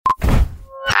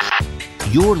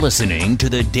You're listening to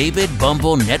the David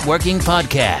Bumble Networking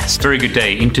Podcast. Very good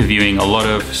day interviewing a lot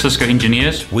of Cisco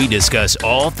engineers. We discuss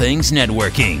all things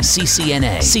networking,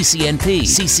 CCNA, CCNP,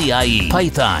 CCIE,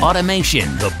 Python,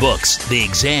 automation, the books, the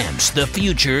exams, the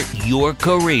future, your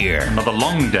career. Another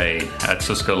long day at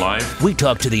Cisco Live. We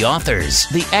talk to the authors,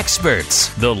 the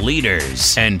experts, the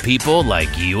leaders, and people like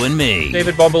you and me.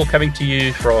 David Bumble coming to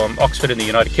you from Oxford in the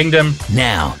United Kingdom.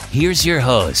 Now, here's your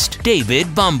host,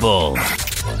 David Bumble.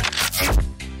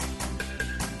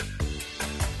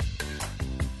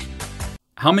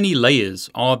 How many layers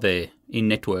are there in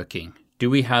networking? Do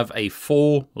we have a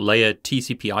 4-layer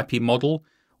TCP/IP model,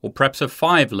 or perhaps a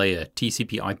 5-layer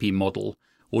TCP/IP model,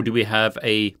 or do we have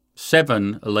a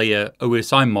 7-layer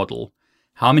OSI model?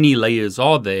 How many layers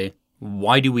are there?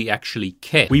 Why do we actually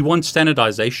care? We want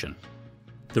standardization.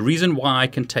 The reason why I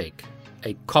can take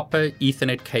a copper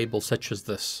Ethernet cable such as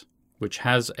this, which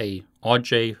has a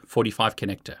RJ45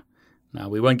 connector. Now,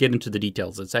 we won't get into the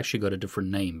details. It's actually got a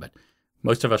different name, but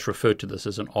most of us refer to this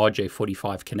as an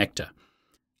RJ45 connector.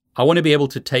 I want to be able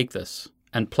to take this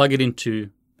and plug it into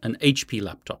an HP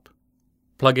laptop,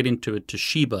 plug it into a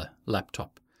Toshiba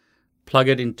laptop, plug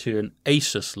it into an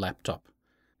Asus laptop.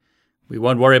 We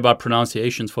won't worry about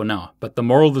pronunciations for now, but the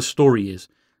moral of the story is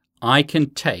I can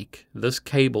take this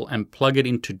cable and plug it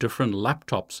into different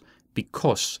laptops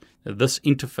because this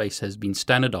interface has been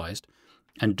standardized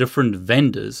and different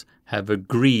vendors have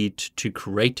agreed to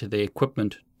create their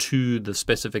equipment to the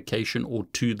specification or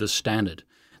to the standard.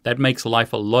 That makes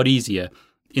life a lot easier.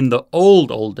 In the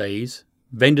old days,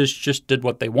 vendors just did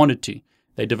what they wanted to.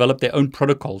 They developed their own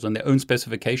protocols and their own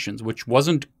specifications, which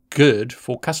wasn't good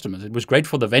for customers. It was great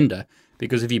for the vendor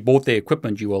because if you bought their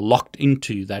equipment, you were locked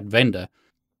into that vendor.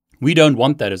 We don't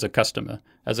want that as a customer.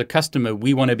 As a customer,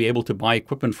 we want to be able to buy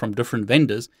equipment from different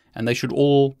vendors, and they should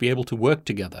all be able to work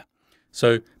together.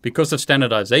 So because of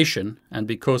standardization and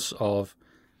because of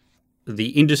the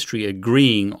industry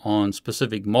agreeing on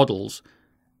specific models,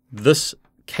 this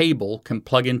cable can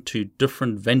plug into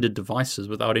different vendor devices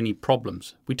without any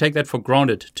problems. We take that for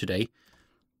granted today,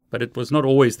 but it was not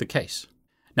always the case.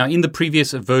 Now, in the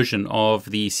previous version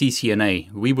of the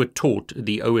CCNA, we were taught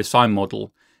the OSI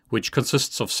model, which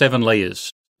consists of 7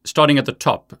 layers. Starting at the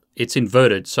top, it's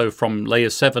inverted. So from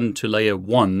layer 7 to layer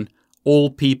 1,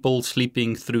 all people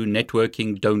sleeping through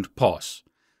networking don't pass.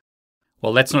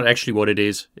 Well, that's not actually what it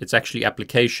is. It's actually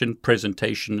application,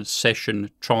 presentation, session,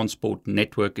 transport,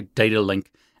 network, data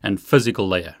link, and physical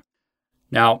layer.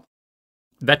 Now,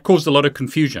 that caused a lot of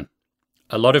confusion.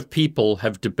 A lot of people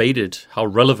have debated how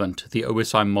relevant the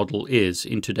OSI model is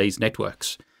in today's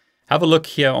networks. Have a look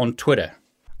here on Twitter.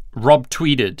 Rob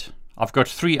tweeted, "I've got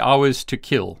 3 hours to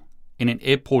kill in an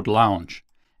airport lounge,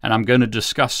 and I'm going to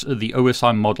discuss the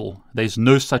OSI model. There's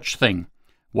no such thing.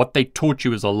 What they taught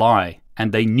you is a lie,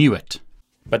 and they knew it,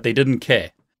 but they didn't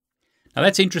care." Now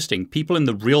that's interesting. People in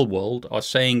the real world are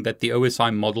saying that the OSI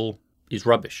model is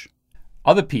rubbish.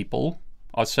 Other people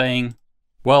are saying,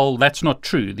 well, that's not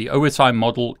true. The OSI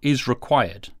model is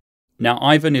required. Now,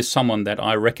 Ivan is someone that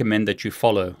I recommend that you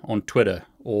follow on Twitter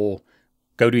or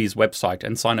go to his website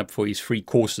and sign up for his free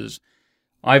courses.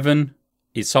 Ivan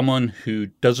is someone who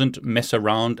doesn't mess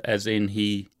around, as in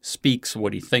he speaks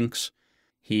what he thinks.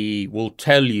 He will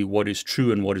tell you what is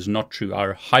true and what is not true.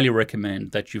 I highly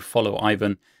recommend that you follow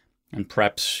Ivan and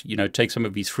perhaps, take some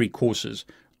of his free courses.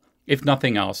 If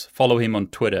nothing else, follow him on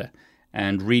Twitter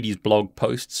and read his blog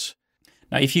posts.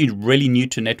 Now, if you're really new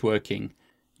to networking,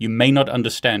 you may not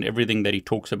understand everything that he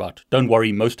talks about. Don't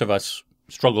worry, most of us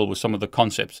struggle with some of the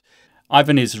concepts.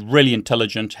 Ivan is really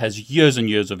intelligent, has years and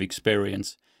years of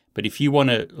experience. But if you want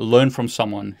to learn from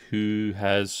someone who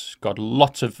has got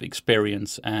lots of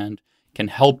experience and can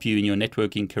help you in your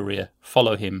networking career,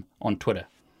 follow him on Twitter.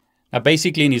 Now,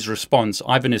 basically in his response,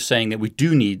 Ivan is saying that we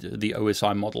do need the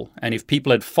OSI model. And if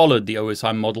people had followed the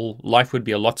OSI model, life would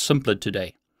be a lot simpler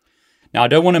today. Now, I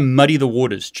don't want to muddy the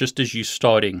waters just as you're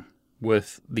starting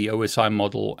with the OSI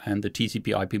model and the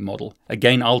TCP/IP model.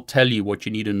 Again, I'll tell you what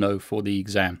you need to know for the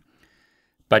exam.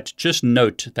 But just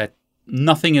note that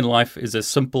nothing in life is as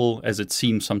simple as it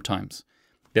seems sometimes.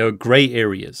 There are gray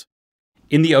areas.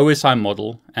 In the OSI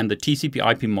model and the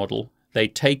TCP/IP model, they're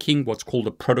taking what's called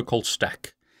a protocol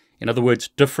stack. In other words,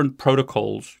 different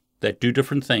protocols that do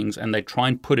different things, and they try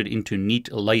and put it into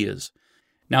neat layers.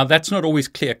 Now, that's not always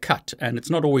clear cut, and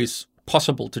it's not always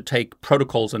possible to take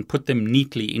protocols and put them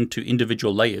neatly into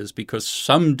individual layers because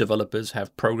some developers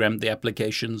have programmed the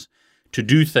applications to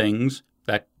do things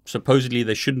that supposedly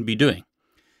they shouldn't be doing.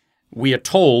 We are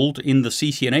told in the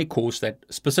CCNA course that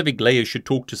specific layers should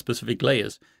talk to specific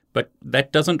layers, but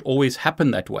that doesn't always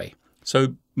happen that way.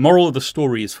 So moral of the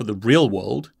story is, for the real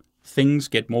world, things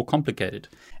get more complicated.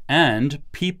 And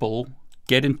people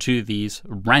get into these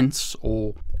rants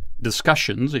or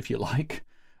discussions, if you like,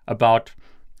 about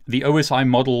the OSI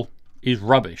model is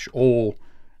rubbish, or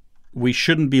we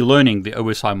shouldn't be learning the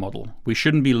OSI model. We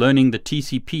shouldn't be learning the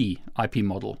TCP IP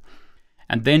model.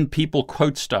 And then people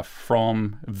quote stuff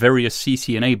from various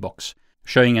CCNA books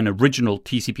showing an original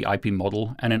TCP IP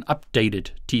model and an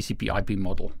updated TCP IP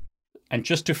model. And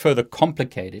just to further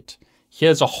complicate it,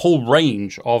 here's a whole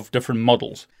range of different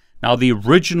models. Now, the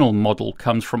original model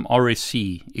comes from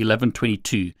RFC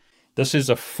 1122. This is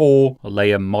a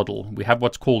 4-layer model. We have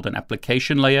what's called an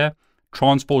application layer,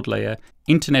 transport layer,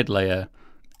 internet layer,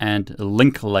 and a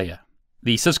link layer.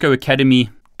 The Cisco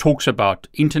Academy talks about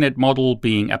internet model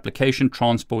being application,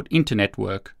 transport,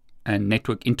 internetwork, and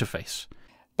network interface.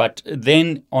 But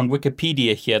then on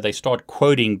Wikipedia here, they start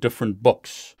quoting different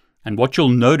books. And what you'll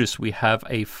notice, we have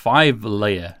a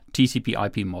 5-layer TCP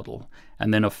IP model,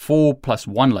 and then a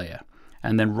 4+1 layer.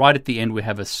 And then right at the end, we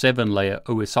have a 7-layer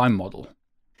OSI model.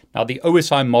 Now, the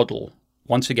OSI model,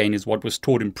 once again, is what was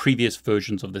taught in previous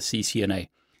versions of the CCNA.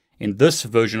 In this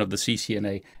version of the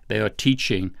CCNA, they are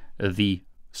teaching the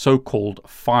so-called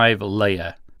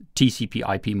 5-layer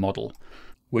TCP IP model,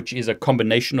 which is a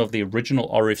combination of the original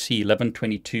RFC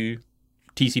 1122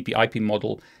 TCP IP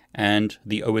model and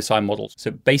the OSI model.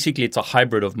 So basically, it's a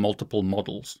hybrid of multiple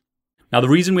models. Now, the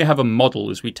reason we have a model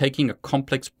is we're taking a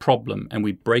complex problem and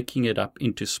we're breaking it up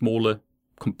into smaller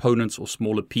components or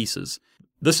smaller pieces.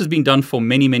 This has been done for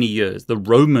many, many years. The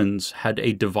Romans had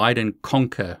a divide and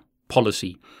conquer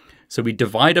policy. So we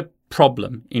divide a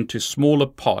problem into smaller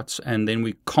parts and then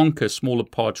we conquer smaller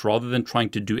parts rather than trying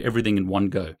to do everything in one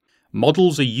go.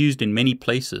 Models are used in many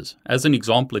places. As an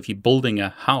example, if you're building a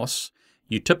house,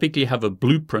 you typically have a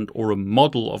blueprint or a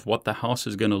model of what the house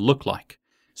is going to look like.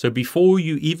 So before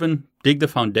you even dig the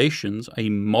foundations, a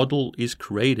model is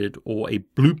created or a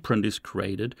blueprint is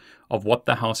created of what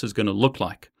the house is going to look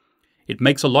like. It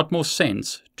makes a lot more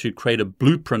sense to create a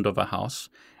blueprint of a house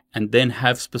and then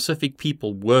have specific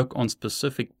people work on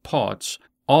specific parts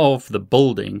of the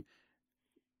building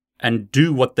and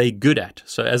do what they're good at.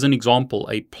 So as an example,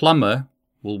 a plumber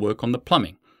will work on the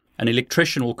plumbing. An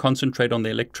electrician will concentrate on the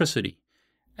electricity.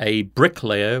 A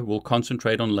bricklayer will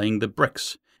concentrate on laying the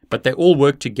bricks. But they all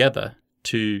work together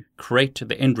to create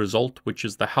the end result, which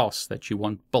is the house that you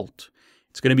want built.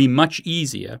 It's going to be much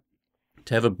easier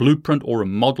to have a blueprint or a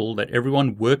model that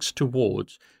everyone works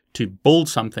towards to build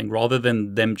something rather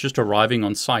than them just arriving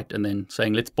on site and then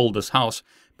saying, let's build this house,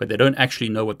 but they don't actually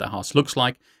know what the house looks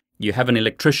like. You have an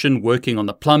electrician working on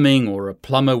the plumbing or a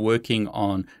plumber working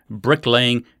on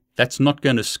bricklaying. That's not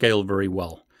going to scale very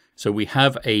well. So we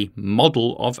have a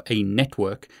model of a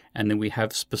network, and then we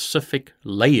have specific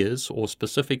layers or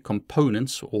specific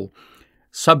components or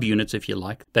subunits, if you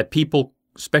like, that people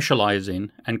specialize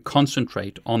in and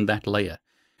concentrate on that layer.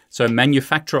 So a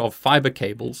manufacturer of fiber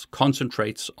cables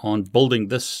concentrates on building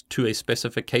this to a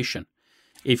specification.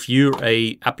 If you're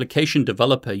an application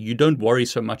developer, you don't worry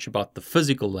so much about the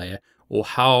physical layer or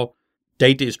how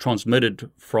data is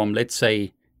transmitted from, let's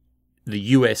say, the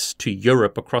US to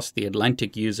Europe across the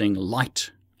Atlantic using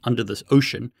light under this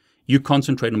ocean. You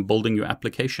concentrate on building your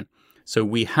application. So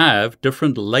we have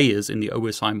different layers in the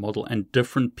OSI model and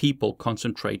different people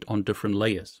concentrate on different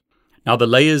layers. Now, the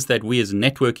layers that we as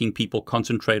networking people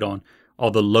concentrate on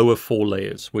are the lower 4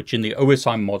 layers, which in the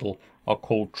OSI model are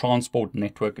called transport,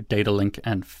 network, data link,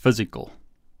 and physical.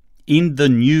 In the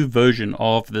new version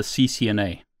of the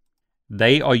CCNA,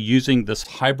 they are using this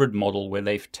hybrid model where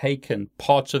they've taken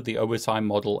parts of the OSI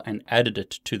model and added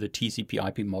it to the TCP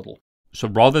IP model. So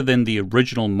rather than the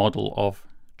original model of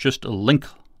just a link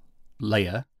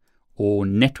layer or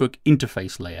network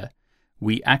interface layer,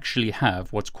 we actually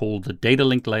have what's called the data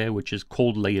link layer, which is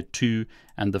called layer 2,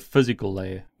 and the physical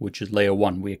layer, which is layer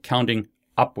 1. We're counting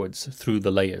upwards through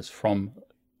the layers from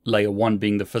layer 1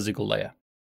 being the physical layer.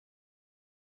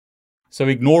 So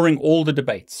ignoring all the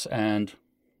debates and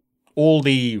all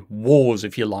the wars,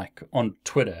 if you like, on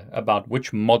Twitter about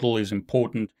which model is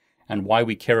important and why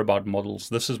we care about models,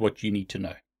 this is what you need to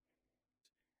know.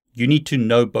 You need to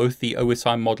know both the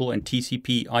OSI model and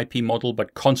TCP IP model,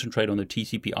 but concentrate on the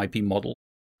TCP IP model.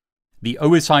 The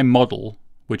OSI model,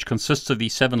 which consists of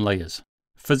these 7 layers,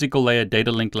 physical layer,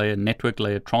 data link layer, network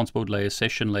layer, transport layer,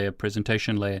 session layer,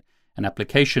 presentation layer, and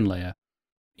application layer,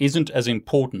 isn't as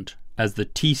important as the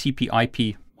TCP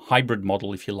IP hybrid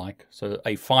model, if you like. So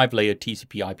a 5-layer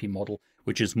TCP IP model,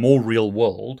 which is more real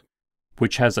world,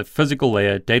 which has a physical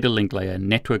layer, data link layer,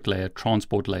 network layer,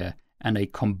 transport layer, and a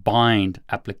combined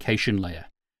application layer.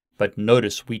 But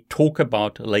notice we talk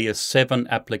about layer 7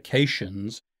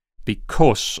 applications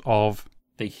because of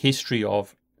the history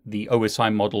of the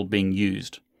OSI model being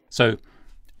used. So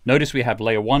notice we have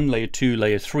layer 1, layer 2,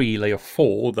 layer 3, layer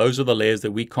 4. Those are the layers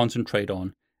that we concentrate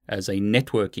on as a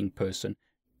networking person.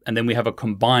 And then we have a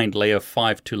combined layer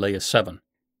 5 to layer 7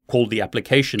 called the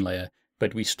application layer,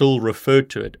 but we still refer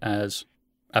to it as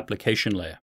application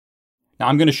layer. Now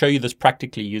I'm going to show you this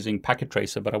practically using Packet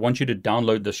Tracer, but I want you to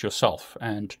download this yourself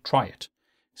and try it.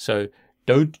 So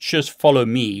don't just follow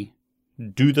me,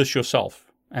 do this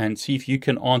yourself and see if you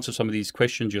can answer some of these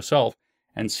questions yourself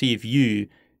and see if you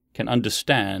can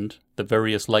understand the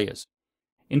various layers.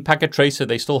 In Packet Tracer,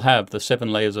 they still have the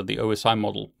 7 layers of the OSI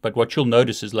model, but what you'll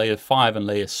notice is layer 5 and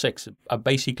layer 6 are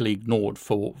basically ignored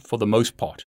for the most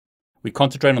part. We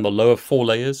concentrate on the lower 4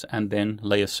 layers and then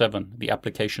layer 7, the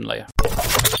application layer.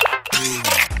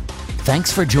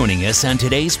 Thanks for joining us on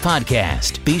today's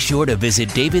podcast. Be sure to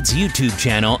visit David's YouTube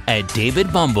channel at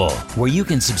David Bumble, where you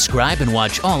can subscribe and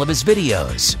watch all of his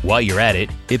videos. While you're at it,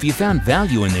 if you found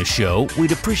value in this show,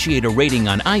 we'd appreciate a rating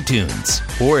on iTunes.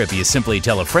 Or if you simply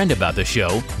tell a friend about the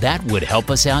show, that would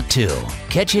help us out too.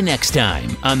 Catch you next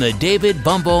time on the David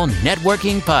Bumble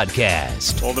Networking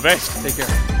Podcast. All the best. Take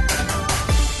care.